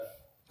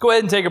Go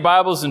ahead and take your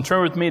Bibles and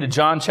turn with me to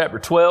John chapter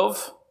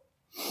 12.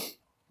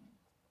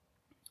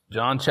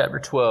 John chapter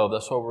 12,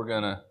 that's where we're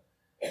going to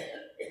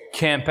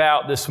camp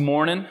out this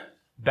morning,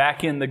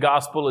 back in the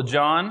Gospel of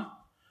John.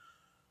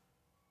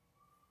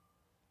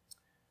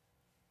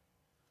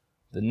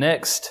 The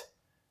next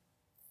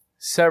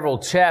several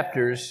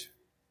chapters,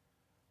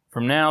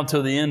 from now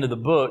until the end of the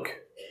book,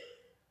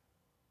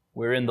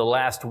 we're in the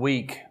last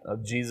week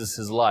of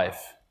Jesus'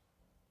 life,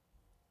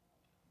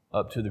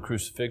 up to the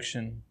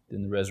crucifixion,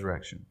 then the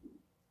resurrection.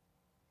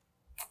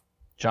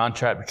 John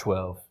chapter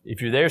 12.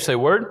 If you're there, say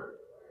word.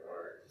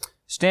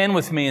 Stand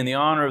with me in the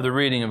honor of the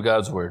reading of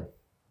God's Word.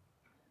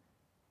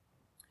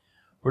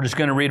 We're just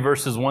going to read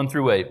verses 1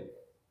 through 8.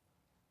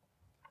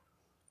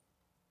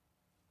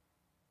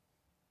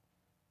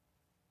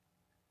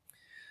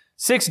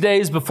 "6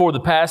 days before the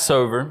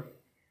Passover,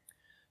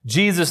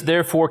 Jesus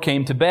therefore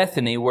came to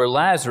Bethany, where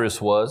Lazarus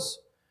was,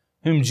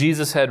 whom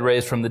Jesus had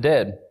raised from the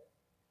dead.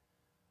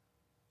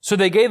 So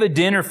they gave a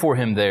dinner for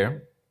him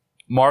there.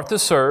 Martha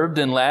served,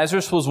 and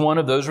Lazarus was one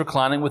of those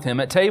reclining with him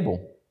at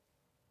table.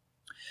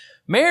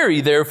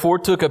 Mary therefore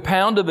took a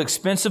pound of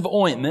expensive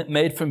ointment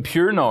made from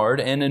pure nard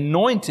and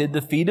anointed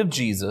the feet of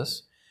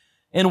Jesus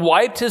and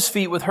wiped his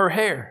feet with her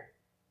hair.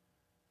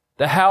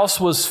 The house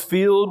was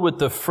filled with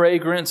the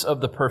fragrance of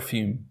the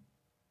perfume.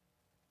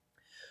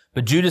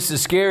 But Judas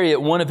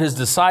Iscariot, one of his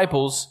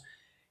disciples,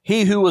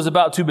 he who was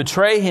about to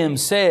betray him,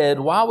 said,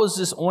 'Why was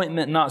this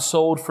ointment not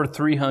sold for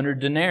 300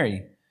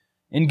 denarii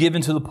and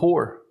given to the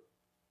poor?'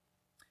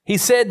 He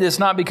said this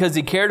not because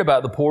he cared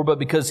about the poor, but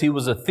because he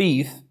was a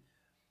thief,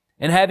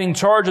 and having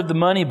charge of the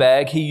money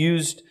bag, he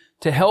used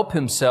to help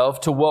himself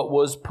to what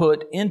was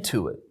put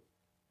into it.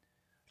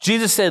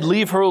 Jesus said,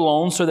 'Leave her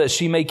alone so that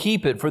she may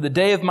keep it for the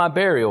day of my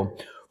burial.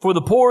 For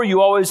the poor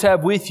you always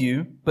have with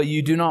you, but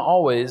you do not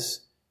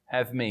always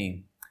have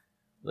me.'"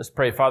 Let's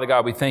pray. Father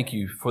God, we thank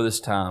you for this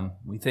time.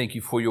 We thank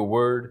you for your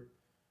word.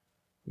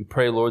 We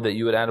pray, Lord, that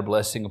you would add a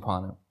blessing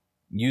upon it.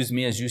 Use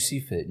me as you see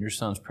fit. In your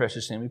Son's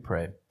precious name we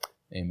pray.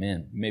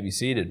 Amen. You may be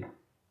seated.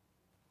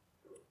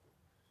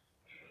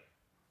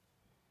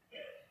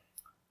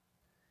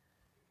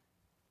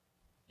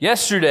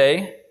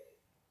 Yesterday,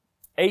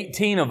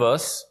 18 of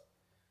us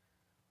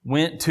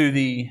went to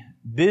the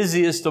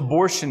busiest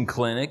abortion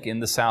clinic in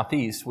the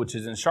Southeast, which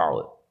is in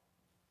Charlotte.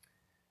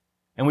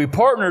 And we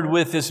partnered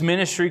with this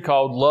ministry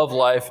called Love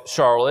Life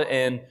Charlotte.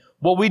 And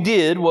what we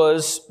did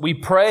was we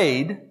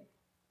prayed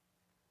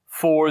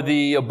for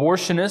the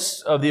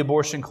abortionists of the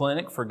abortion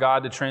clinic, for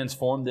God to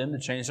transform them, to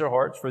change their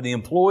hearts, for the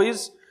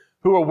employees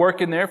who are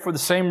working there for the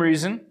same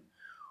reason,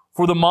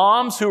 for the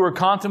moms who are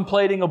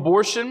contemplating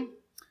abortion,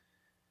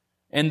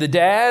 and the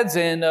dads.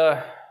 And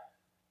I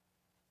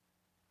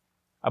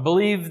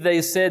believe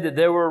they said that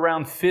there were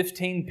around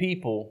 15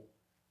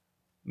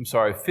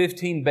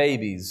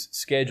 babies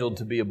scheduled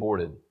to be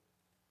aborted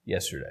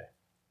yesterday.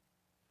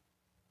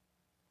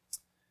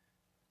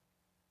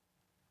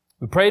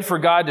 We prayed for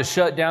God to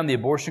shut down the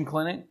abortion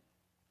clinic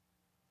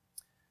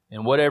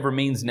in whatever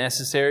means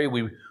necessary.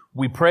 We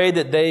prayed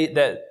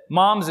that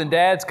moms and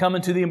dads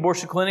coming to the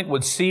abortion clinic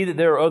would see that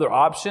there are other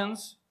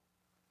options.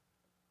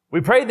 We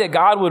prayed that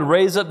God would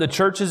raise up the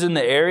churches in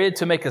the area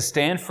to make a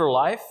stand for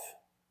life.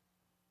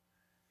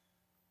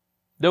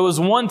 There was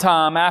one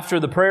time after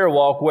the prayer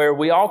walk where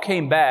we all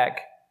came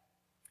back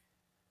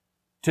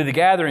to the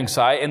gathering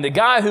site, and the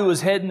guy who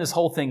was heading this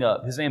whole thing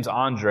up, his name's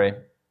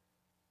Andre,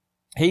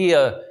 he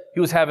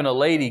was having a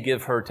lady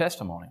give her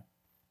testimony.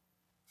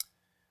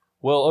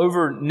 Well,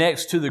 over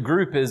next to the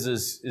group is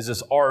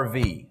this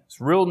RV.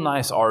 It's a real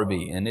nice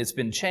RV, and it's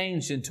been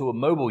changed into a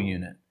mobile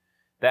unit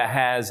that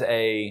has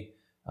a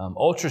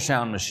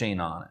ultrasound machine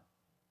on it,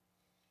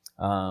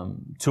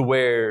 to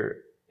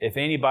where if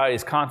anybody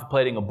is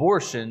contemplating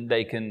abortion,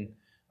 they can,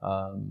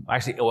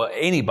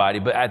 anybody,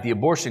 but at the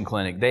abortion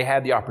clinic, they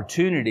have the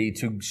opportunity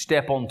to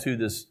step onto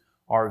this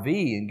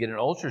RV and get an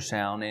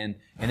ultrasound. And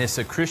it's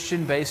a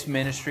Christian-based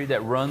ministry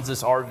that runs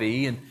this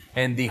RV.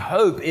 And the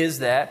hope is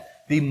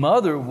that the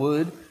mother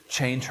would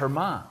change her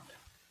mind.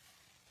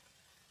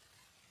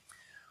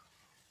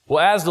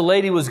 Well, as the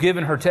lady was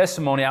giving her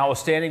testimony, I was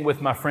standing with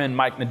my friend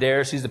Mike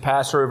Medeiros. He's the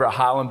pastor over at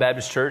Highland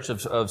Baptist Church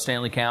of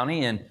Stanley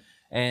County. And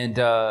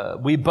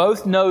we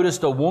both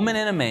noticed a woman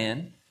and a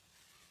man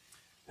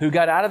who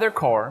got out of their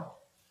car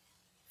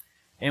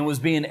and was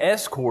being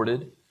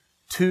escorted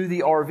to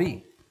the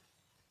RV.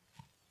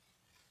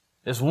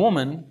 This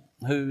woman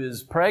who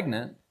is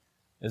pregnant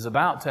is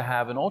about to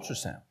have an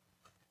ultrasound.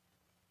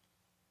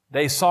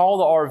 They saw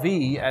the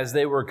RV as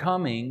they were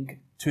coming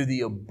to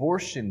the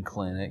abortion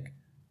clinic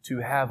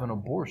to have an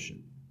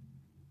abortion.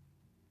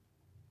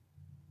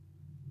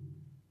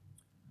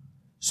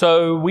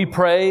 So we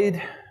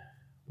prayed,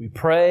 and we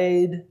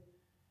prayed.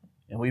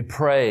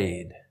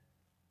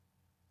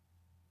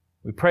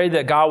 We prayed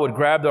that God would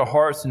grab their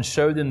hearts and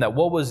show them that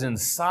what was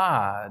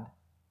inside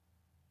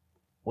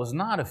was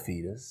not a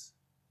fetus,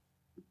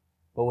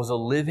 but was a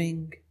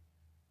living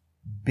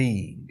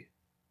being,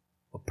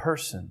 a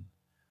person,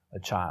 a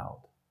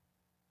child.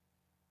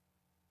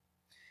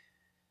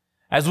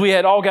 As we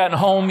had all gotten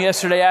home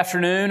yesterday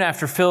afternoon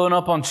after filling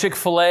up on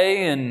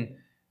Chick-fil-A and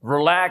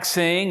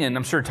relaxing, and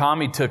I'm sure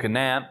Tommy took a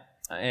nap,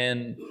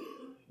 and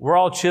we're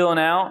all chilling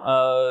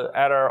out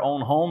at our own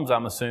homes,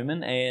 I'm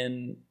assuming,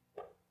 and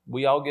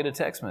we all get a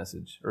text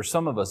message, or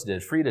some of us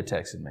did. Frida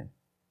texted me.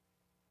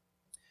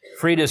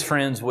 Frida's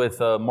friends with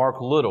Mark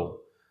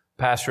Little,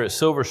 pastor at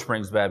Silver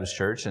Springs Baptist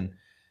Church,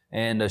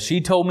 and she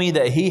told me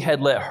that he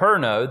had let her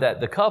know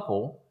that the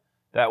couple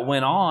that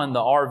went on the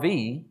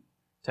RV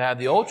to have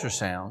the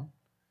ultrasound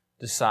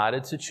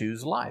decided to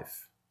choose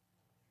life.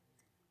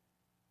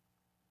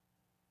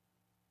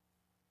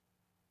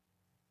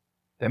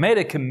 They made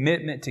a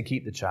commitment to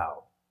keep the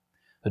child,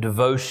 a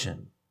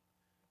devotion.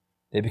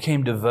 They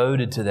became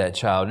devoted to that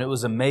child. And it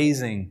was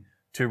amazing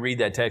to read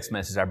that text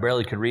message. I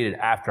barely could read it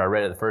after I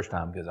read it the first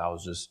time because I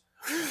was just,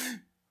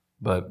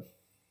 but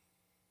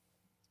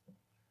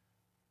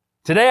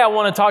today I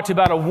want to talk to you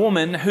about a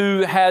woman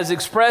who has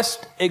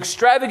expressed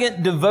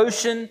extravagant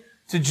devotion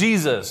to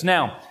Jesus.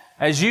 Now,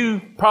 as you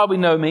probably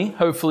know me,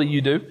 hopefully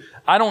you do,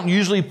 I don't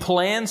usually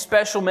plan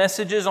special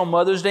messages on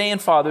Mother's Day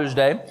and Father's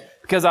Day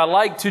because I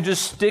like to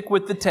just stick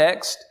with the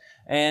text.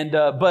 And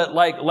but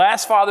like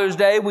last Father's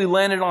Day, we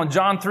landed on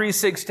John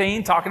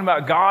 3:16, talking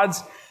about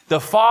the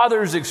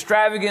Father's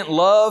extravagant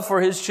love for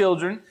His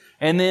children.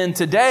 And then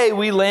today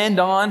we land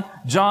on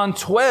John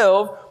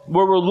 12,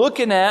 where we're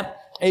looking at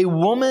a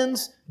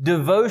woman's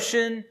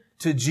devotion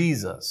to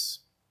Jesus.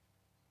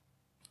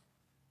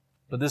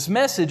 But this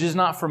message is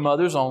not for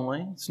mothers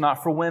only. It's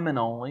not for women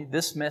only.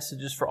 This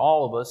message is for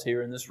all of us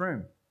here in this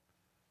room.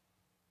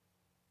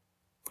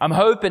 I'm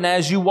hoping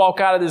as you walk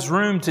out of this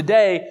room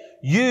today,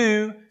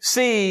 you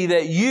see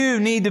that you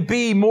need to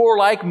be more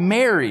like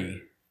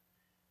Mary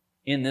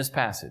in this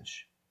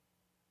passage.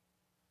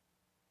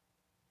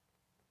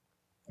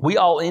 We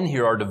all in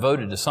here are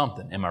devoted to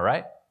something. Am I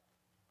right?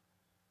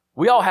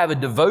 We all have a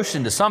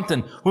devotion to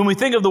something. When we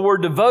think of the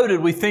word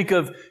devoted, we think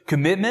of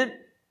commitment.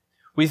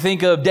 We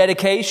think of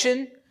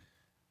dedication,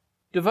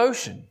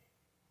 devotion.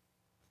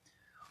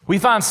 We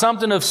find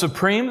something of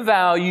supreme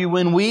value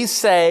when we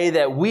say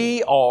that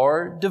we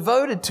are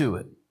devoted to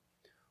it.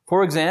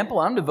 For example,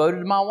 I'm devoted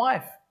to my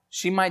wife.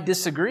 She might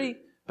disagree,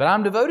 but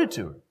I'm devoted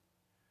to her.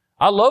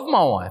 I love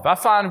my wife. I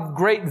find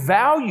great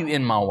value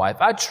in my wife.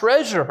 I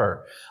treasure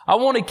her. I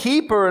want to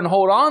keep her and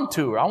hold on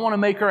to her. I want to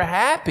make her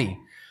happy.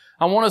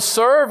 I want to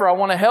serve her. I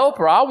want to help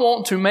her. I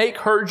want to make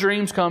her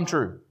dreams come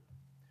true.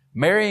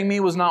 Marrying me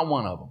was not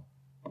one of them.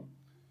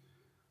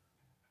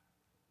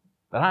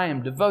 But I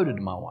am devoted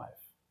to my wife.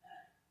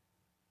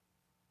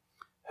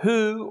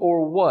 Who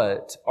or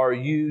what are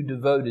you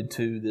devoted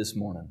to this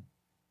morning?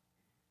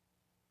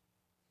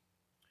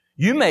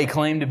 You may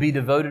claim to be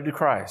devoted to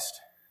Christ.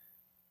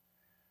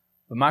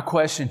 But my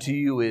question to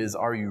you is,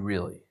 are you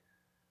really?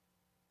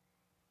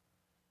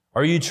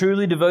 Are you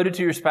truly devoted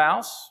to your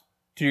spouse,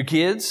 to your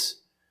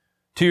kids,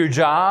 to your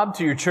job,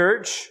 to your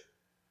church?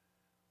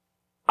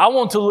 I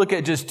want to look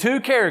at just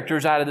two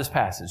characters out of this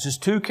passage.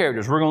 Just two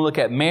characters. We're going to look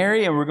at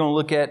Mary and we're going to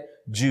look at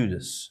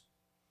Judas.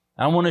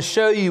 I want to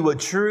show you what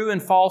true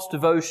and false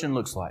devotion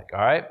looks like. All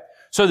right?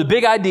 So the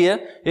big idea,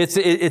 it's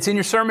in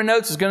your sermon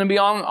notes. It's going to be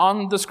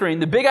on the screen.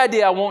 The big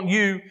idea I want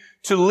you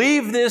to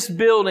leave this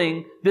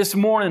building this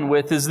morning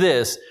with is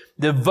this.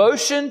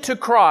 Devotion to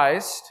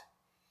Christ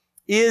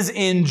is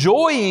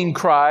enjoying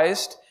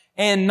Christ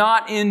and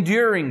not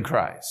enduring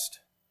Christ.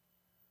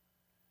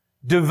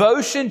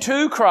 Devotion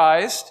to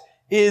Christ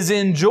is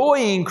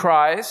enjoying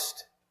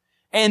Christ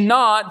and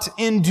not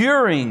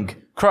enduring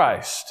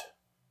Christ.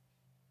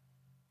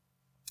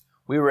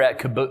 We were at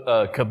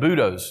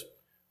Cabuto's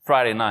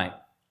Friday night.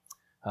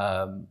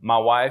 My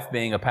wife,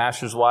 being a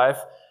pastor's wife,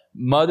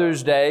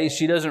 Mother's Day,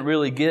 she doesn't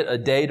really get a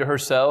day to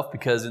herself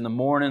because in the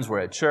mornings we're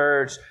at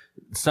church,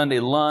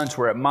 Sunday lunch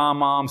we're at my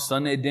mom's,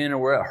 Sunday dinner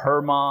we're at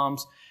her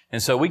mom's. And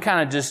so we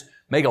kind of just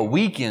make a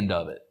weekend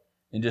of it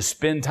and just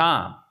spend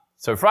time.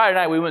 So Friday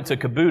night we went to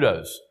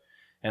Cabuto's.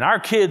 And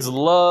our kids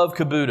love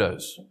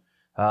Cabuto's.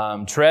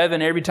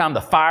 Trevin, every time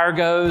the fire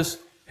goes,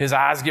 his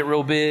eyes get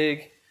real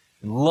big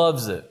and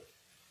loves it.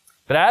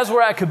 But as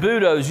we're at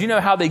Cabuto's, you know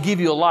how they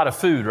give you a lot of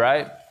food,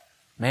 right?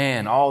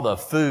 Man, all the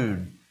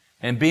food.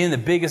 And being the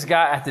biggest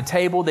guy at the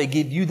table, they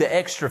give you the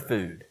extra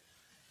food.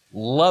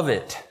 Love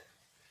it.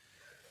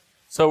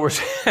 So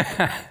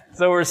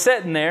we're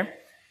sitting there,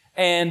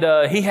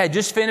 and he had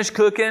just finished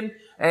cooking,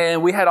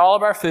 and we had all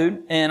of our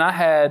food, and I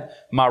had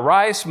my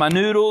rice, my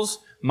noodles,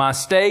 my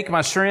steak,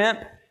 my shrimp,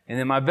 and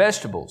then my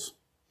vegetables.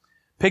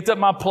 Picked up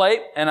my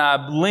plate, and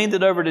I leaned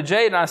it over to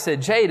Jaden, and I said,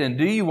 Jaden,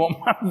 do you want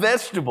my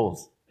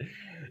vegetables?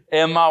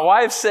 And my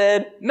wife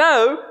said,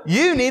 no,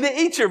 you need to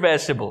eat your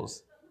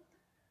vegetables.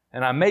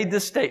 And I made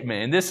this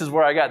statement, and this is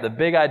where I got the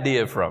big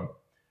idea from.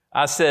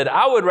 I said,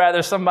 I would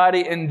rather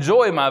somebody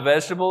enjoy my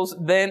vegetables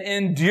than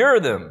endure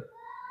them.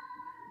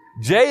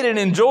 Jaden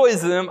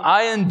enjoys them,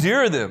 I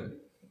endure them.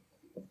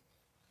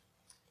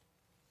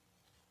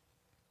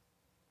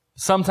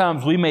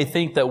 Sometimes we may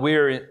think that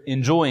we're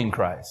enjoying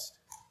Christ,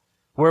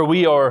 where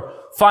we are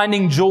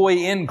finding joy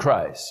in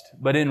Christ,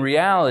 but in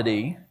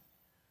reality,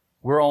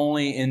 we're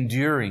only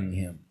enduring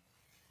Him.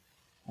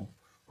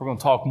 We're going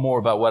to talk more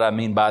about what I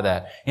mean by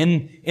that.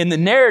 In the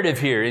narrative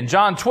here, in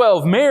John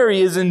 12,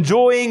 Mary is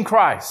enjoying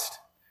Christ.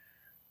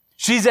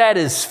 She's at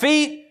His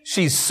feet.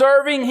 She's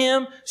serving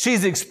Him.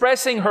 She's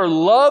expressing her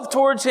love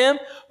towards Him.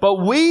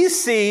 But we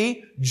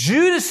see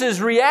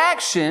Judas's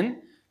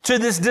reaction to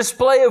this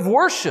display of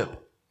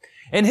worship.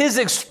 And his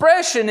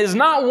expression is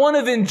not one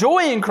of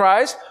enjoying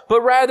Christ,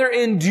 but rather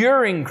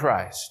enduring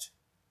Christ.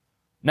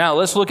 Now,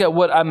 let's look at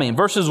what I mean.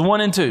 Verses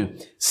 1 and 2.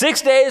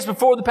 6 days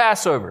before the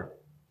Passover,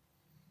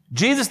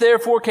 Jesus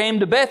therefore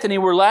came to Bethany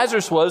where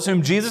Lazarus was,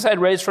 whom Jesus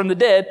had raised from the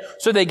dead.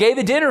 So they gave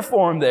a dinner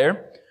for him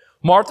there.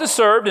 Martha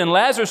served, and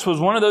Lazarus was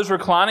one of those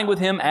reclining with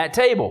him at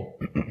table.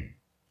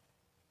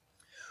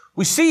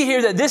 We see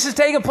here that this is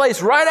taking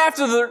place right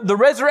after the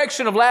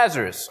resurrection of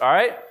Lazarus. All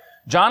right?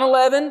 John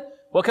 11,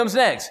 what comes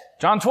next?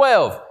 John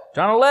 12,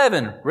 John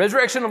 11,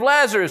 resurrection of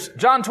Lazarus.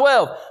 John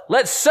 12.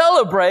 Let's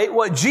celebrate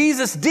what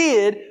Jesus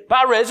did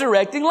by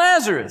resurrecting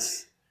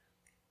Lazarus.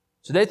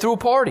 So they threw a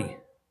party.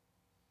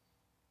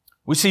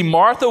 We see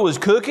Martha was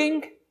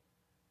cooking.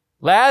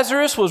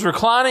 Lazarus was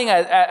reclining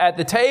at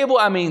the table.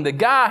 I mean, the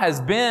guy has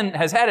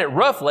had it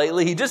rough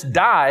lately. He just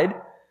died.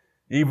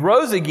 He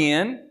rose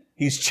again.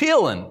 He's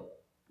chilling.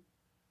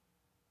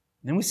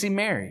 Then we see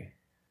Mary.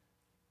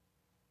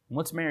 And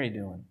what's Mary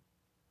doing?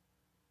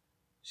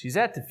 She's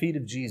at the feet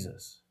of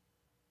Jesus.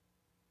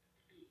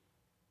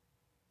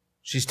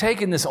 She's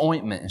taking this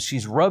ointment and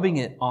she's rubbing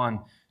it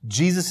on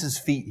Jesus'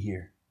 feet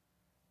here.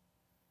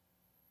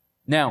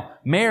 Now,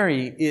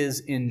 Mary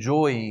is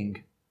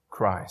enjoying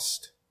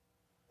Christ.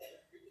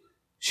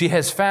 She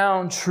has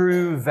found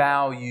true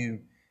value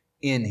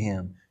in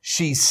Him.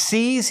 She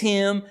sees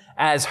Him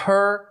as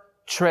her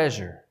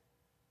treasure.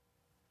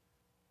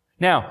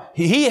 Now,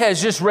 He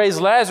has just raised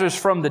Lazarus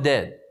from the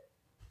dead.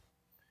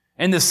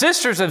 And the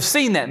sisters have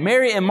seen that.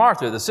 Mary and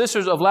Martha, the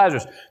sisters of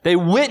Lazarus, they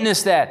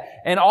witnessed that.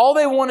 And all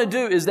they want to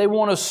do is they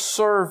want to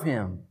serve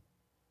Him.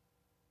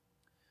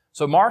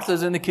 So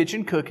Martha's in the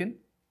kitchen cooking.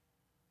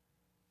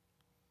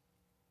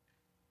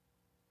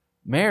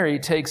 Mary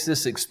takes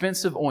this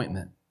expensive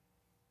ointment.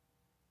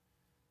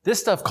 This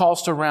stuff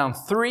cost around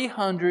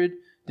 300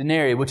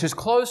 denarii, which is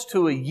close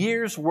to a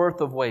year's worth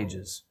of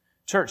wages.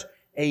 Church,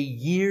 a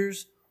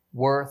year's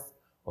worth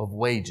of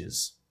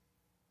wages.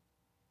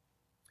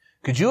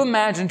 Could you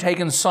imagine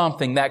taking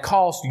something that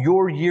cost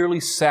your yearly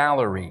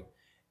salary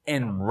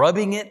and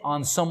rubbing it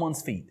on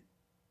someone's feet?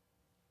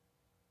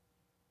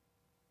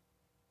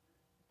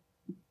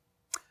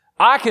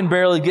 I can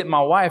barely get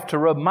my wife to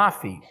rub my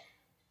feet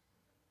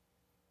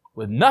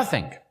with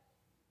nothing.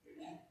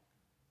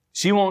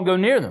 She won't go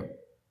near them.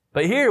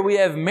 But here we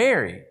have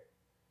Mary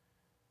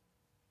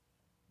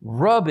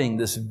rubbing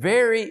this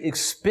very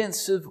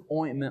expensive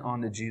ointment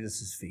onto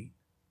Jesus' feet.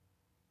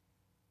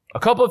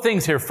 A couple of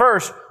things here.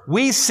 First,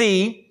 we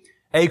see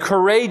a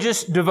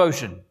courageous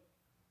devotion.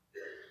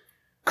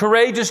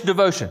 Courageous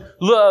devotion.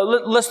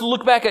 Let's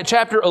look back at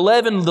chapter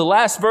 11, the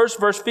last verse,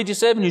 verse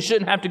 57. You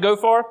shouldn't have to go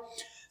far.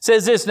 It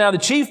says this, now the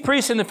chief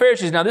priests and the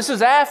Pharisees. Now this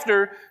is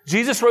after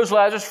Jesus rose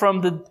Lazarus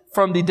from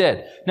the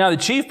dead. Now the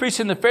chief priests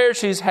and the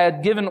Pharisees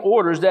had given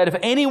orders that if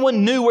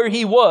anyone knew where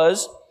He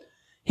was,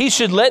 he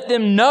should let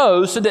them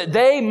know so that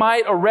they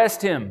might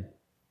arrest Him.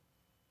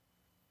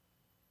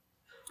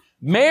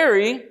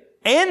 Mary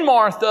and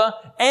Martha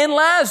and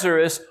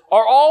Lazarus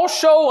are all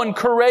showing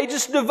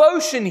courageous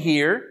devotion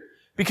here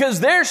because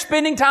they're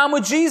spending time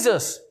with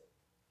Jesus.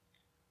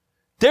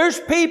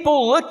 There's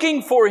people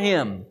looking for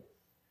Him.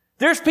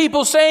 There's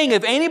people saying,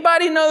 if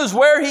anybody knows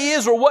where He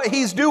is or what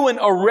He's doing,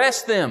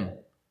 arrest them.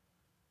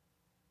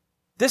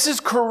 This is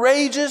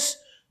courageous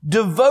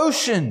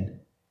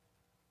devotion.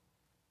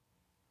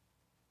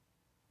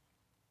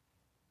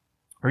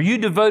 Are you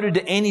devoted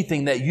to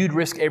anything that you'd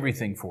risk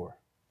everything for?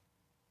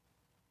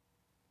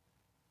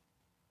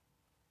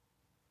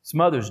 It's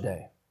Mother's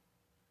Day.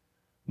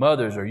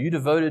 Mothers, are you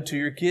devoted to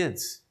your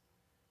kids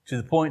to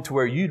the point to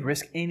where you'd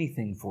risk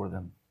anything for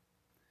them?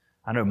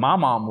 I know my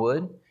mom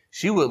would.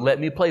 She wouldn't let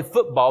me play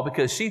football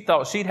because she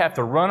thought she'd have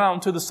to run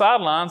out to the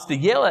sidelines to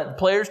yell at the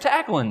players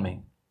tackling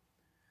me.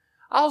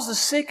 I was the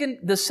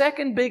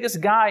second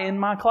biggest guy in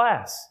my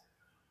class.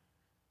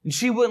 And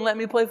she wouldn't let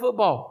me play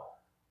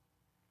football.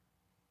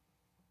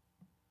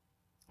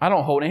 I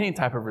don't hold any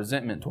type of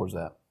resentment towards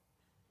that.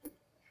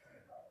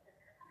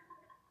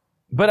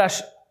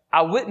 But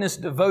I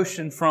witnessed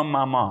devotion from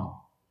my mom.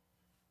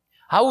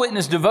 I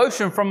witnessed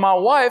devotion from my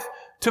wife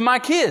to my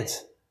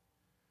kids.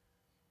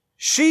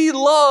 She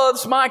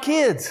loves my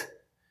kids.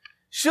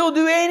 She'll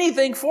do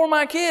anything for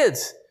my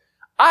kids.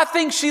 I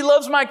think she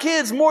loves my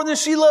kids more than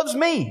she loves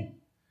me.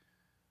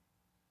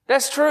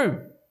 That's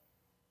true.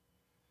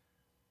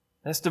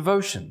 That's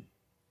devotion.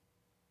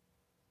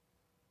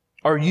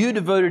 Are you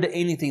devoted to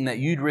anything that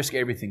you'd risk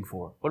everything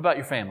for? What about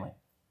your family?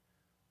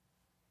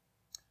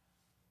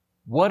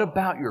 What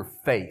about your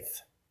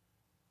faith?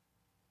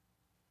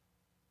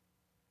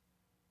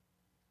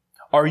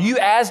 Are you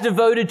as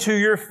devoted to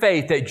your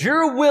faith that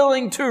you're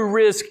willing to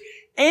risk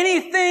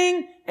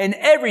anything and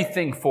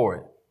everything for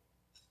it?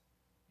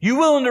 You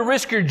willing to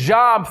risk your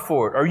job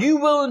for it? Are you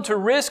willing to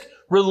risk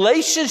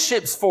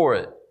relationships for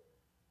it.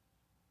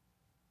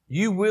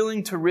 You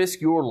willing to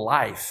risk your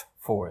life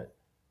for it?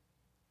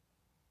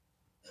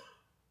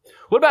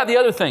 What about the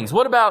other things?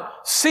 What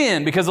about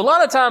sin? Because a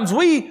lot of times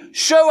we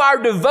show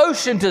our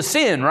devotion to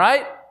sin,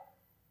 right?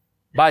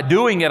 By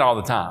doing it all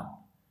the time.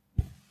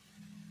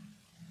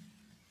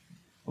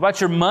 What about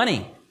your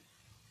money?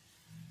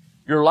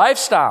 Your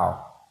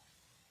lifestyle?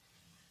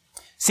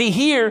 See,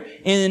 here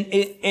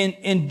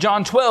in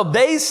John 12,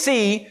 they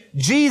see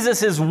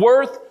Jesus is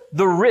worth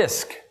the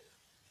risk.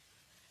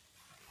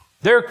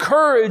 Their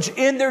courage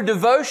in their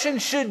devotion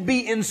should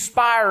be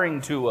inspiring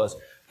to us.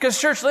 Because,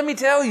 church, let me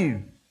tell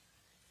you,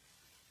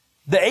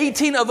 the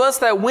 18 of us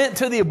that went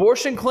to the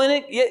abortion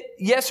clinic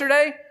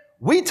yesterday,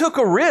 we took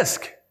a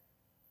risk.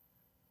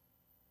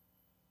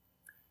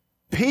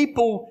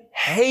 People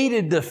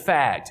hated the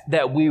fact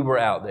that we were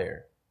out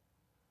there.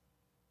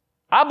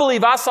 I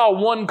believe I saw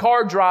one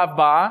car drive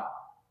by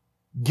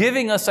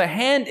giving us a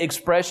hand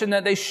expression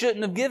that they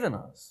shouldn't have given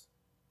us.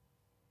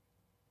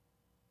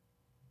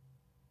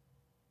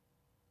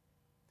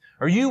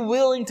 Are you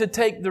willing to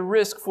take the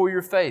risk for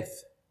your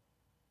faith?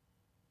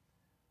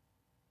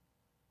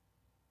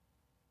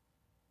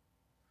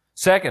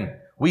 Second,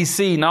 we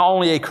see not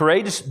only a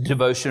courageous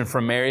devotion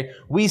from Mary,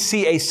 we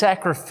see a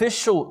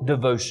sacrificial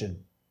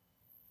devotion.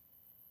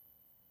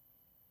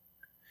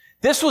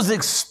 This was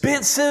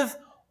expensive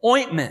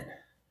ointment.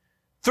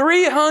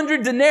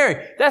 300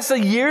 denarii. That's a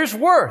year's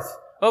worth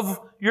of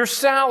your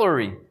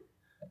salary.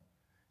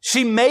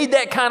 She made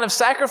that kind of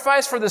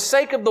sacrifice for the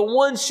sake of the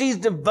one she's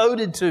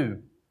devoted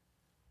to.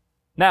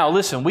 Now,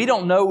 listen, we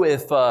don't know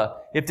if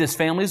this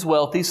family's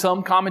wealthy.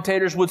 Some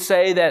commentators would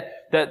say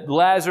that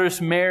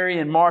Lazarus, Mary,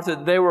 and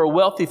Martha, they were a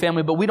wealthy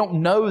family, but we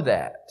don't know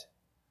that.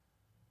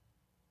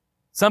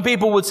 Some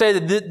people would say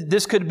that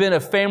this could have been a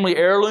family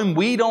heirloom.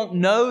 We don't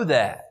know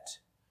that.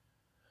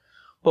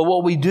 But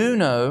what we do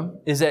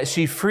know is that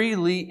she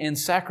freely and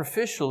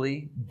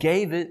sacrificially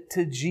gave it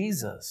to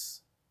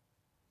Jesus.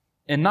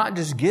 And not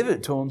just give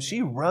it to Him,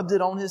 she rubbed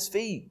it on His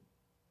feet.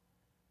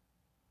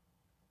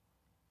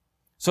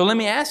 So let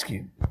me ask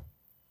you,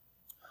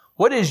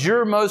 what is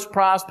your most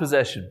prized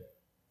possession?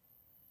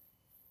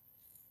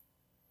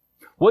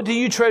 What do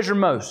you treasure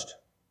most?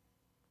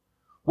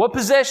 What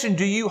possession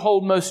do you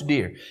hold most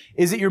dear?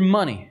 Is it your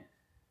money,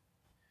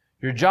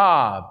 your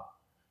job,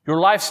 your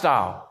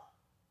lifestyle?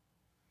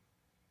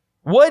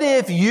 What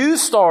if you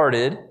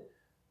started,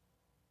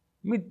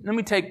 let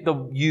me take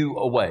the you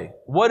away.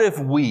 What if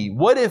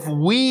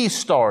we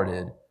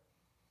started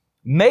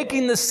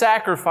making the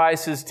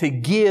sacrifices to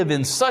give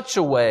in such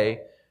a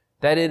way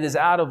that it is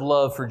out of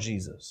love for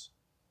Jesus?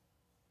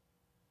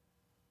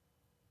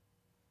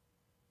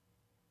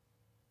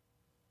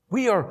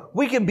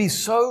 We can be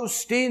so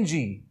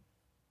stingy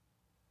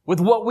with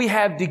what we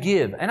have to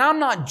give. And I'm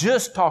not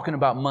just talking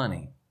about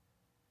money.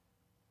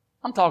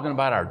 I'm talking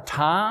about our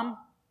time.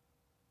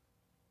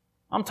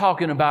 I'm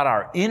talking about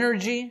our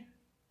energy.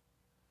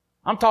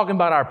 I'm talking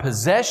about our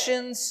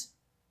possessions.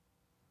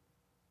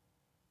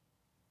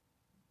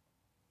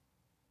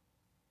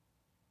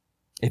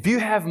 If you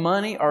have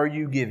money, are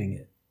you giving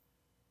it?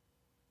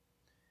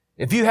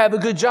 If you have a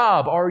good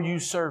job, are you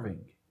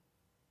serving?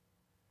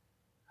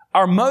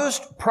 Our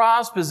most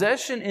prized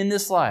possession in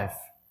this life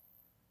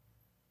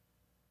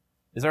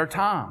is our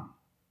time.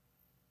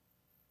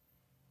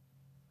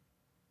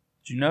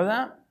 Did you know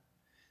that?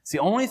 It's the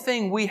only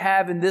thing we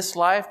have in this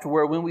life to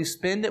where when we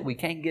spend it, we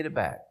can't get it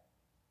back.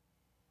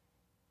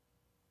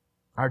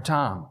 Our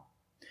time.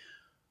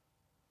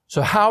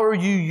 So how are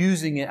you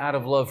using it out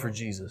of love for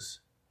Jesus?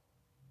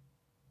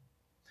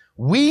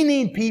 We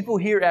need people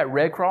here at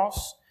Red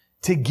Cross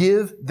to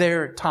give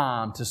their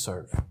time to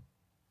serve.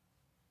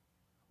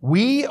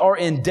 We are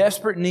in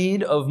desperate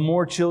need of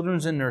more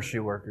children's and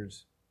nursery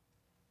workers.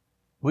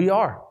 We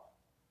are.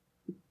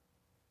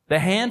 The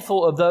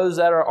handful of those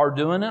that are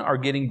doing it are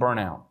getting burnt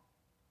out.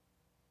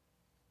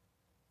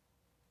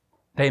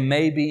 They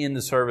may be in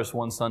the service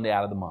one Sunday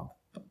out of the month.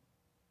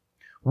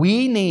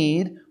 We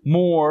need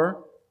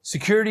more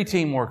security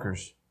team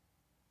workers.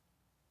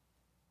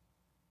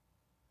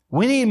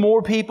 We need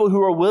more people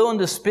who are willing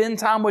to spend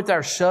time with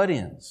our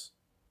shut-ins.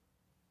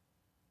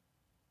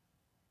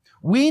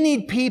 We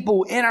need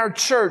people in our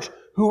church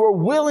who are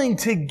willing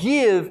to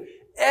give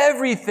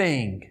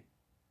everything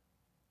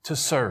to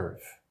serve.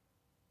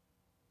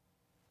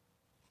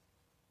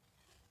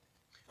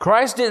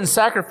 Christ didn't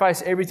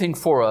sacrifice everything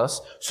for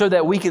us so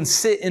that we can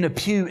sit in a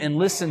pew and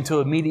listen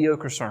to a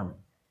mediocre sermon.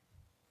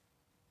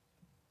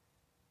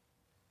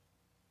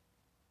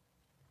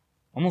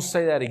 I'm going to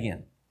say that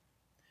again.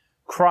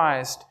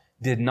 Christ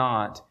did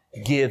not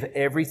give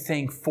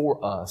everything for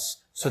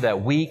us so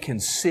that we can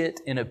sit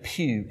in a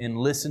pew and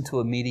listen to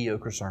a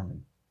mediocre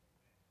sermon.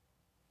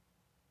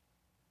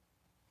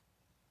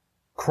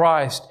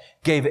 Christ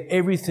gave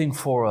everything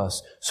for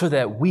us so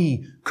that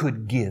we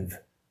could give.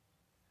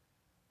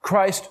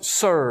 Christ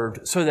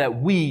served so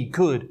that we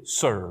could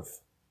serve.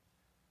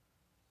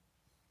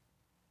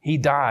 He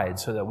died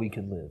so that we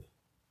could live.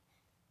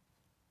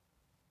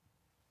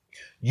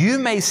 You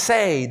may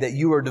say that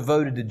you are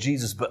devoted to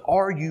Jesus, but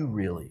are you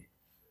really?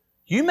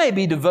 You may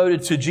be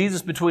devoted to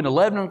Jesus between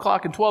 11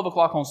 o'clock and 12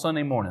 o'clock on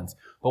Sunday mornings,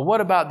 but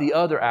what about the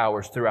other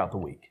hours throughout the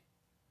week?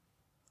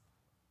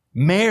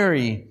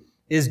 Mary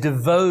is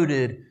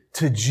devoted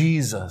to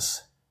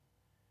Jesus.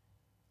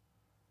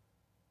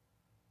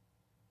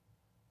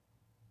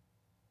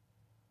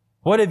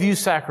 What have you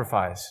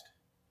sacrificed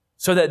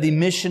so that the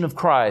mission of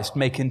Christ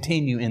may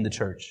continue in the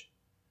church?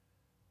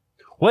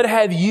 What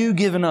have you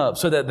given up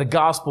so that the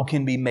gospel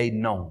can be made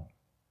known?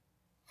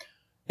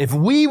 If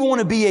we want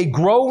to be a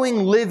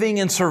growing, living,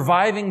 and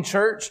surviving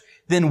church,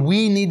 then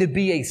we need to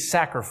be a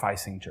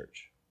sacrificing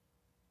church.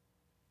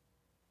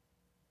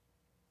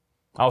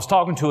 I was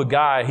talking to a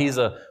guy, he's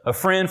a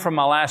friend from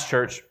my last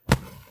church,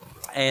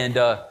 and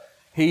I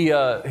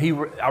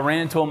ran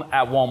into him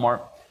at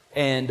Walmart,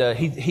 and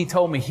he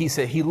told me, he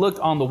said he looked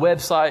on the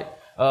website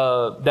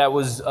that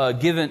was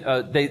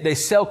given, they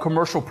sell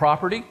commercial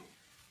property,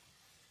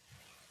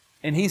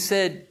 and he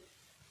said,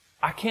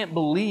 I can't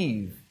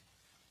believe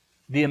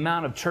the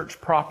amount of church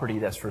property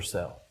that's for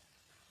sale.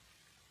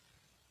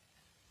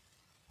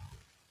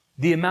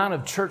 The amount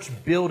of church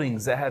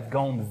buildings that have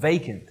gone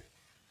vacant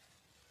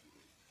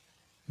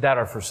that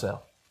are for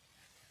sale.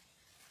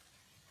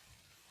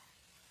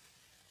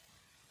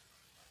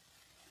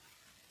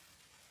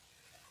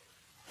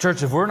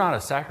 Church, if we're not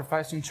a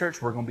sacrificing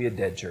church, we're going to be a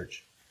dead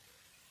church.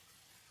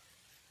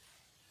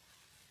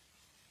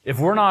 If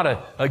we're not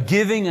a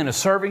giving and a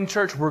serving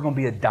church, we're going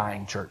to be a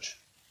dying church.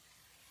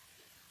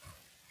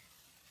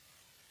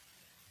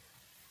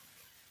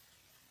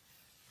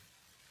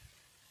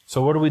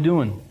 So what are we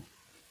doing?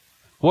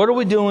 What are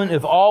we doing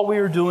if all we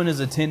are doing is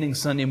attending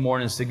Sunday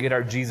mornings to get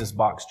our Jesus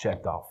box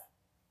checked off?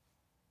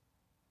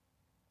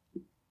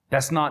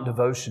 That's not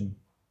devotion.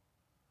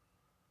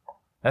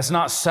 That's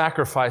not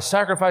sacrifice.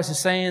 Sacrifice is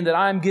saying that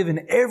I'm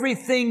giving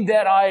everything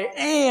that I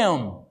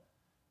am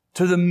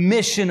to the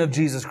mission of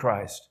Jesus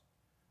Christ.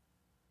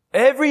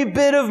 Every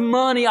bit of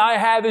money I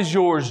have is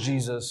yours,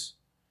 Jesus.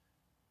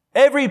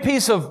 Every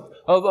piece of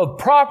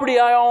property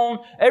I own,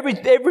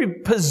 every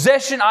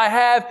possession I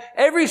have,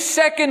 every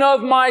second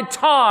of my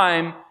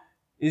time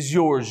is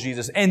yours,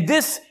 Jesus. And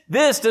this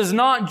does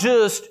not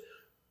just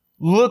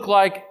look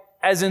like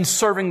as in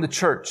serving the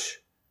church.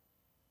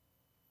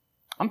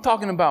 I'm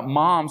talking about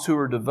moms who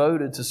are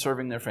devoted to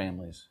serving their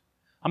families.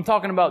 I'm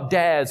talking about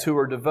dads who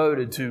are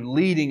devoted to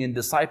leading and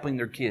discipling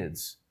their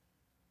kids.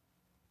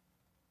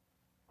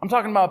 I'm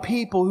talking about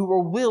people who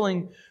are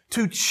willing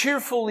to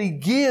cheerfully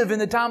give in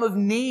the time of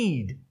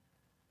need.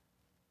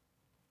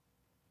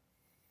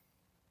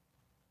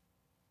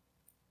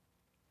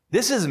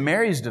 This is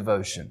Mary's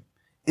devotion.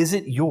 Is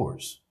it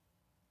yours?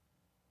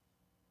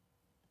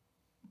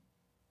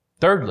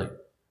 Thirdly,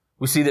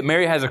 we see that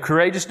Mary has a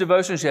courageous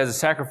devotion. She has a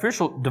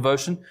sacrificial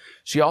devotion.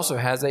 She also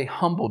has a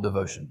humble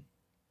devotion.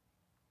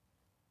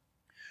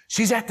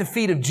 She's at the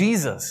feet of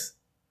Jesus.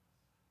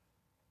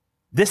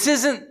 This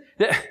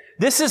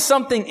is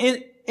something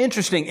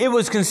interesting. It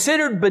was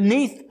considered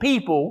beneath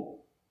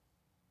people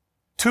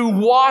to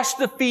wash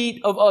the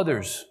feet of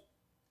others.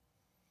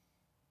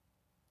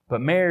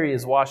 But Mary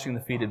is washing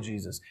the feet of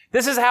Jesus.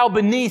 This is how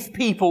beneath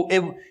people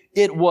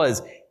it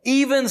was.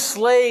 Even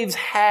slaves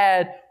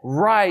had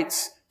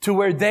rights to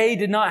where they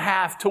did not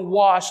have to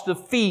wash the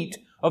feet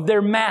of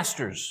their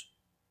masters.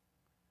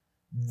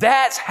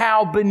 That's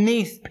how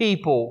beneath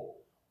people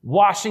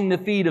washing the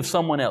feet of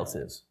someone else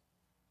is.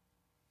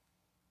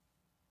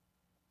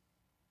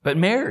 But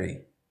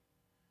Mary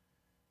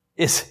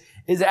is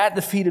at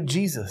the feet of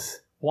Jesus.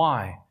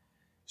 Why?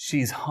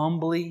 She's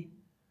humbly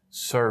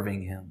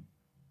serving Him.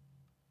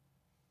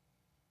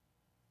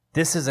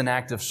 This is an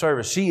act of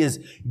service. She is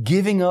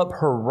giving up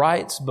her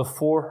rights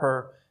before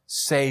her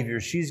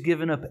Savior. She's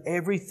given up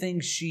everything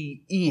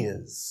she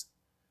is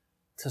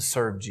to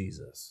serve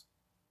Jesus.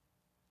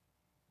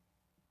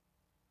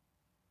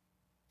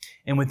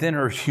 And within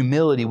her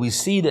humility, we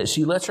see that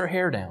she lets her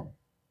hair down.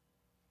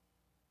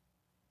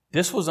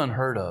 This was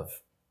unheard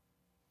of.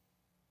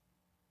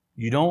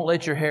 You don't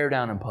let your hair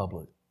down in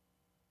public.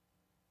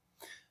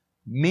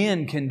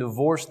 Men can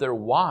divorce their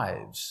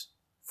wives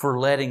for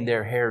letting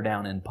their hair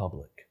down in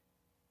public.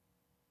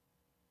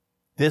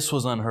 This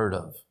was unheard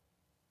of.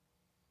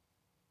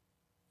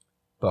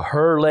 But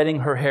her letting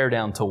her hair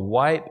down to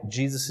wipe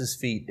Jesus'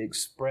 feet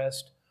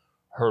expressed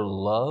her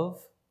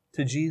love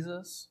to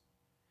Jesus.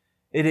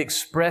 It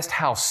expressed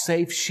how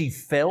safe she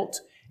felt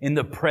in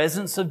the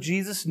presence of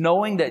Jesus,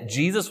 knowing that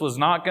Jesus was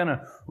not going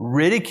to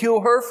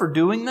ridicule her for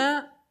doing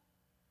that.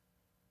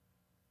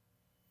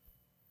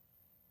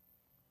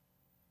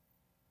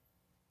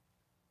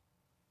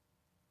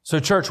 So,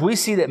 church, we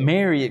see that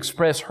Mary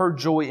expressed her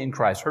joy in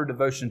Christ, her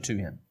devotion to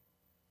Him.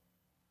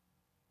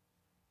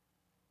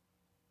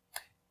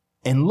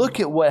 And look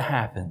at what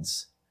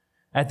happens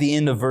at the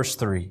end of verse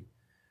 3.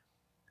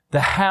 The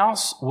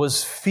house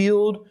was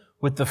filled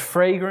with the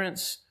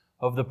fragrance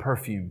of the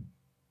perfume.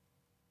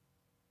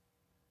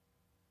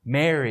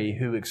 Mary,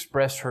 who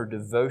expressed her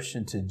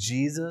devotion to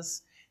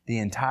Jesus, the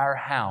entire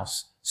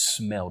house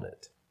smelled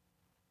it.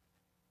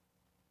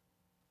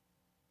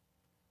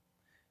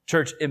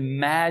 Church,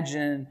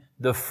 imagine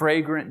the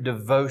fragrant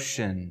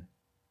devotion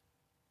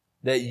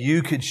that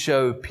you could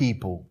show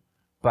people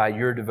by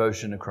your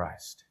devotion to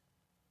Christ.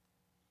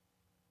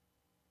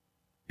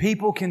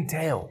 People can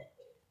tell.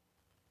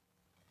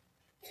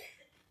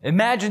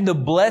 Imagine the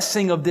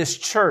blessing of this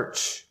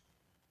church.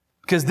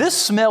 Because this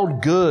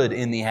smelled good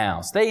in the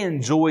house. They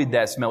enjoyed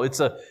that smell. It's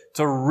a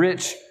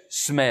rich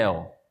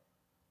smell.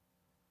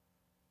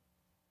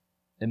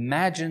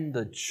 Imagine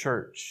the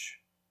church.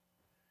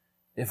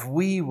 If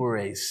we were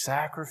a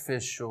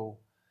sacrificial,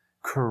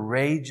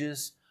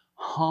 courageous,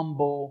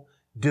 humble,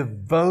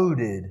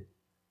 devoted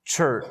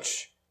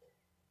church.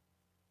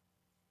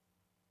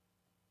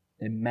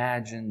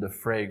 Imagine the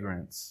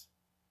fragrance,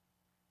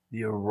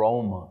 the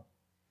aroma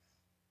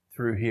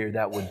through here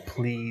that would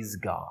please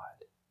God.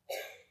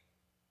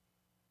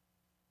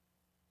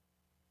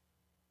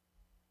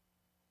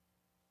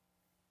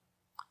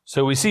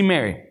 So we see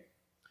Mary.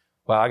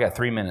 Wow, I got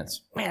 3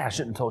 minutes. Man, I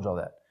shouldn't have told y'all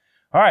that.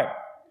 All right,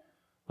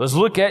 let's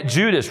look at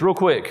Judas real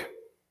quick.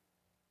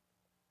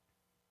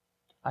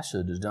 I should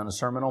have just done a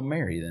sermon on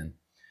Mary then.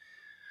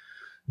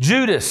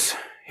 Judas,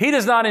 he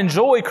does not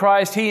enjoy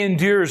Christ, he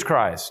endures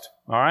Christ.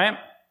 All right?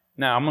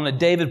 Now, I'm going to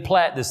David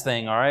Platt this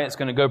thing, all right? It's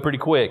going to go pretty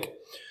quick.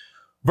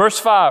 Verse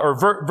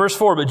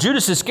 4, but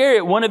Judas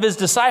Iscariot, one of his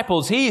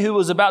disciples, he who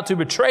was about to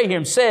betray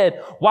him,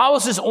 said, why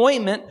was this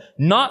ointment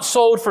not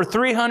sold for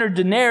 300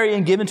 denarii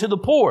and given to the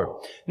poor?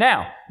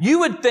 Now, you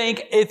would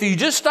think if you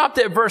just stopped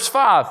at verse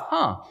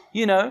 5,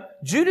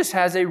 Judas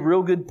has a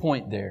real good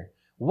point there.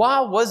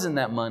 Why wasn't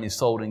that money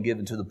sold and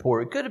given to the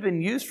poor? It could have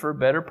been used for a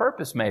better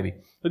purpose, maybe.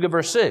 Look at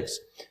verse 6.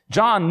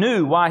 John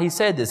knew why he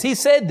said this. He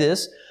said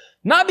this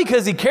not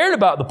because he cared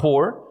about the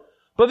poor,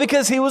 but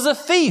because he was a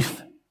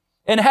thief.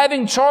 And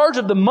having charge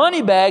of the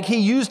money bag, he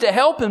used to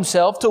help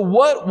himself to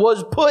what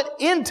was put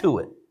into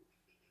it.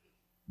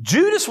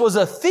 Judas was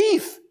a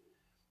thief.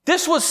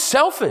 This was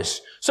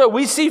selfish. So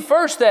we see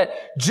first that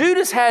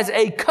Judas has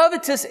a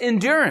covetous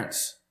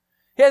endurance.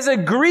 He has a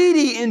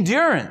greedy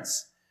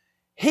endurance.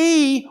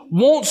 He's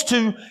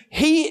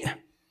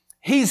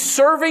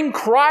serving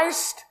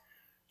Christ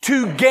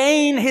to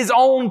gain his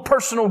own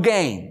personal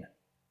gain.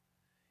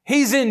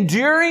 He's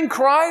enduring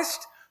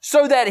Christ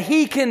so that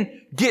he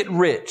can get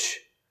rich.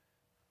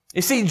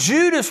 You see,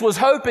 Judas was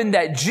hoping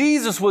that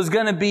Jesus was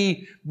going to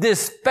be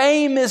this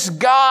famous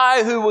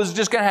guy who was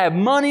just going to have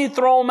money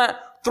thrown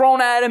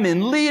at him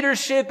in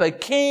leadership, a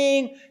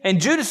king. And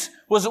Judas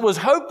was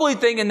hopefully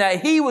thinking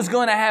that he was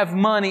going to have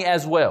money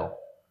as well.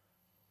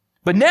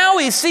 But now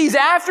he sees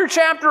after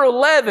chapter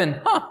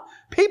 11,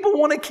 people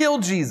want to kill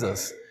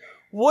Jesus.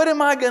 What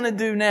am I going to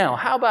do now?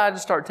 How about I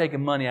just start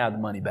taking money out of the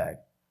money bag?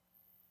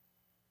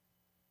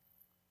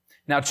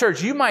 Now,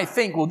 church, you might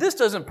think, well, this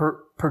doesn't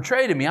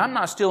portray to me. I'm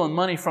not stealing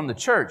money from the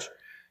church.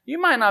 You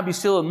might not be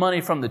stealing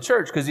money from the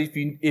church because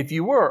if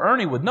you were,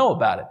 Ernie would know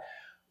about it.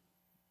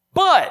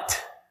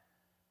 But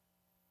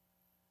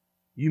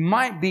you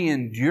might be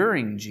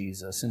enduring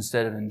Jesus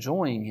instead of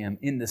enjoying Him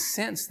in the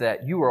sense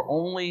that you are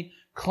only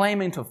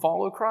claiming to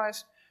follow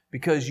Christ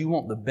because you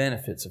want the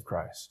benefits of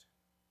Christ.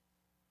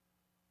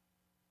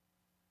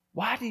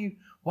 Why do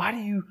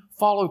you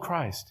follow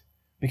Christ?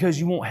 Because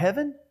you want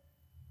heaven?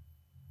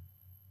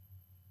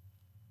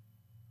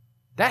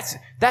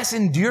 That's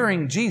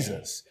enduring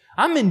Jesus.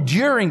 I'm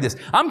enduring this.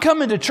 I'm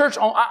coming to church.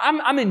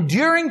 I'm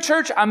enduring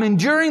church. I'm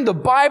enduring the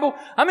Bible.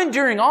 I'm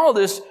enduring all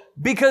this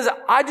because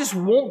I just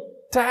want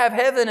to have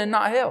heaven and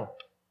not hell.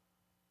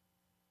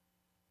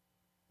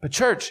 But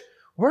church,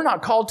 we're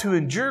not called to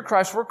endure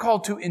Christ. We're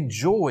called to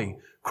enjoy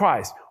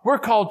Christ. We're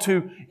called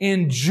to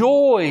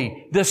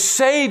enjoy the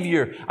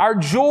Savior. Our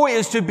joy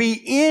is to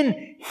be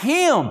in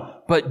Him.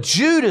 But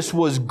Judas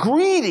was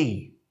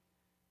greedy.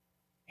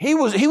 He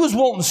was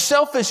wanting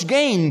selfish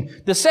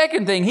gain. The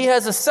second thing, he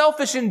has a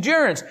selfish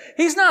endurance.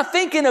 He's not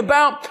thinking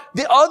about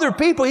the other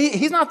people.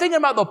 He's not thinking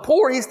about the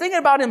poor. He's thinking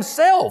about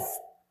himself.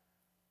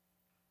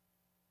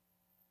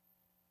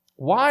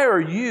 Why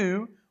are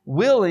you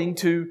willing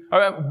to,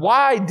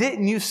 why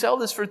didn't you sell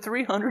this for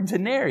 300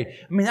 denarii?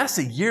 I mean, that's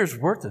a year's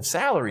worth of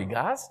salary,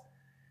 guys.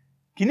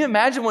 Can you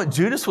imagine what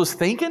Judas was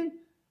thinking?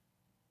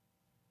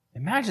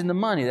 Imagine the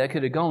money that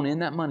could have gone in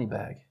that money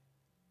bag.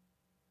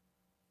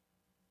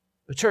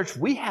 But church,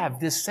 we have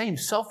this same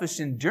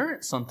selfish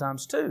endurance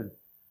sometimes too.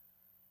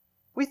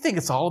 We think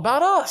it's all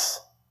about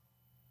us.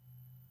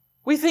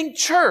 We think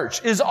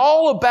church is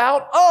all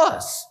about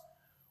us.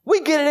 We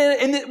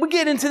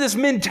get into this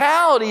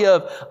mentality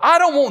of, I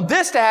don't want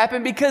this to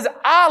happen because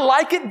I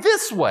like it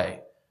this way.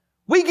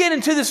 We get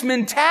into this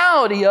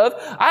mentality of,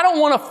 I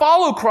don't want to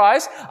follow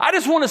Christ. I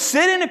just want to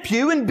sit in a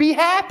pew and be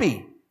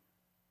happy.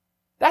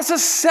 That's a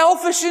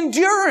selfish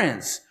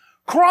endurance.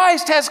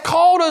 Christ has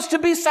called us to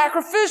be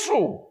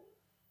sacrificial.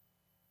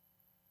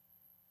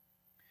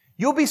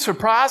 You'll be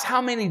surprised how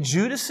many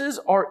Judases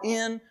are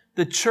in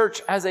the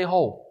church as a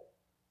whole.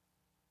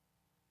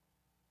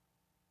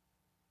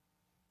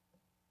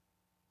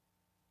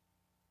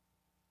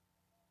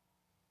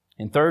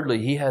 And thirdly,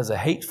 he has a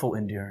hateful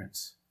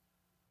endurance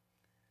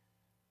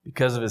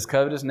because of his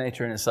covetous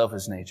nature and his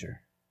selfish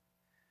nature.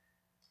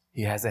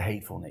 he has a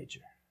hateful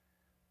nature.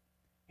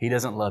 He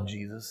doesn't love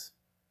Jesus.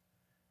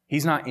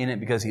 He's not in it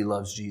because he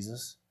loves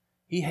Jesus.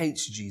 He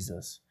hates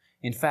Jesus.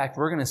 In fact,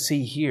 we're going to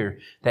see here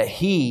that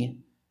he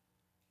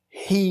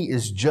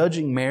is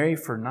judging Mary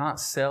for not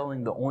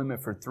selling the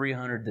ointment for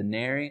 300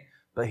 denarii,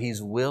 but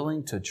he's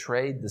willing to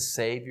trade the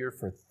Savior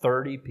for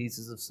 30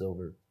 pieces of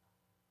silver.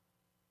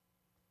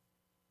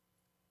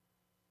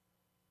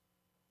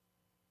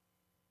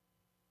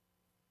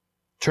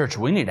 Church,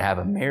 we need to have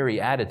a Mary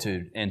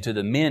attitude. And to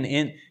the men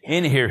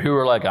in here who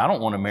are like, I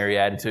don't want a Mary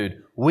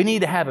attitude, we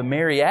need to have a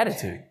Mary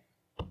attitude.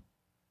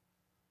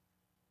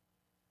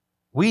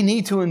 We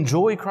need to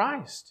enjoy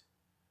Christ.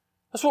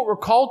 That's what we're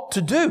called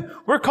to do.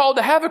 We're called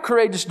to have a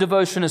courageous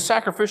devotion, a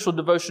sacrificial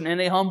devotion,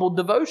 and a humble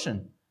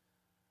devotion.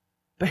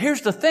 But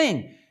here's the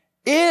thing.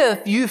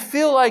 If you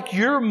feel like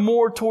you're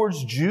more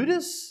towards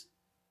Judas,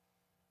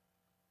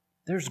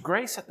 there's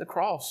grace at the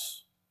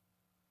cross.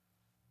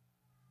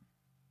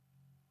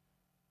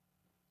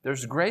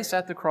 There's grace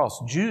at the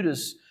cross.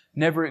 Judas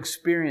never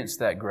experienced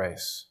that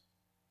grace.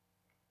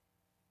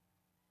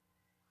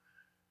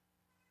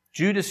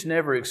 Judas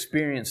never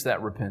experienced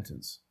that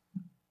repentance.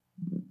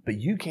 But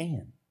you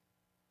can.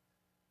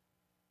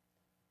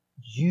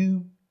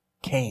 You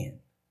can.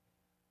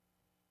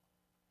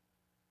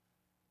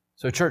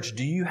 So church,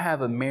 do you have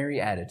a Mary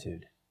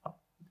attitude?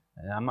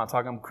 And I'm not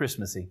talking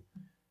Christmassy.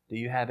 Do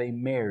you have a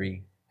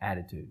Mary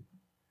attitude?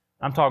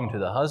 I'm talking to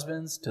the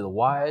husbands, to the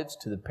wives,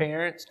 to the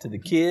parents, to the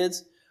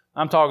kids.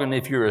 I'm talking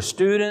if you're a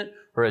student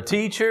or a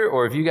teacher,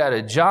 or if you got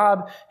a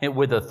job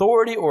with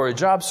authority or a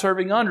job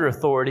serving under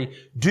authority,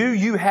 do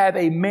you have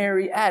a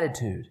Mary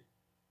attitude?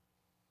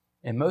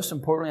 And most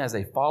importantly, as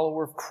a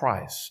follower of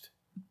Christ,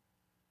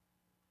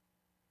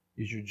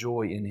 is your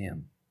joy in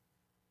Him?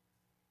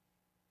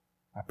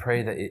 I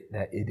pray that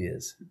it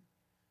is.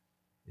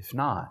 If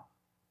not,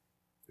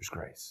 there's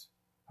grace.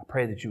 I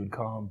pray that you would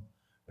come,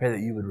 pray that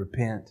you would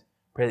repent,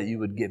 pray that you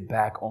would get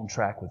back on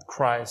track with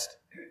Christ.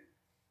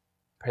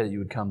 Pray that you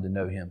would come to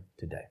know Him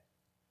today.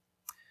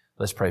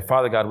 Let's pray.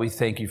 Father God, we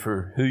thank You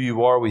for who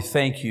You are. We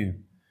thank You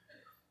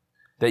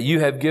that You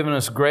have given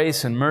us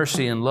grace and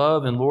mercy and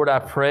love. And Lord, I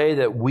pray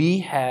that we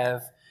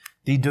have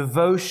the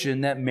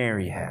devotion that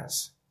Mary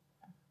has.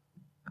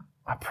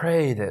 I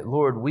pray that,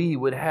 Lord, we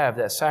would have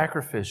that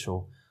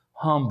sacrificial,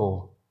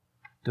 humble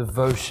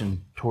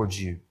devotion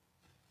towards You.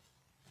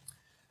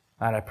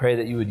 God, I pray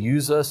that You would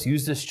use us,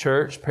 use this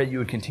church. Pray that You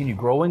would continue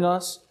growing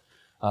us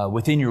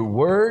within Your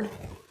Word,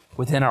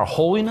 within our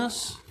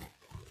holiness.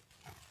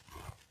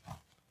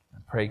 I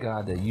pray,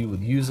 God, that You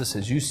would use us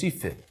as You see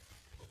fit.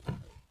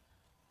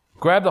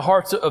 Grab the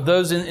hearts of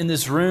those in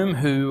this room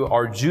who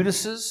are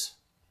Judases.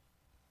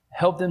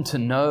 Help them to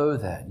know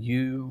that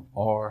You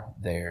are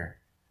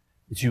there,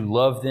 that You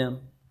love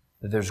them,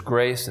 that there's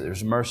grace, that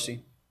there's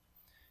mercy.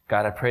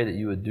 God, I pray that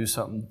You would do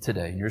something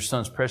today. In Your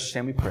Son's precious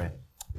name we pray.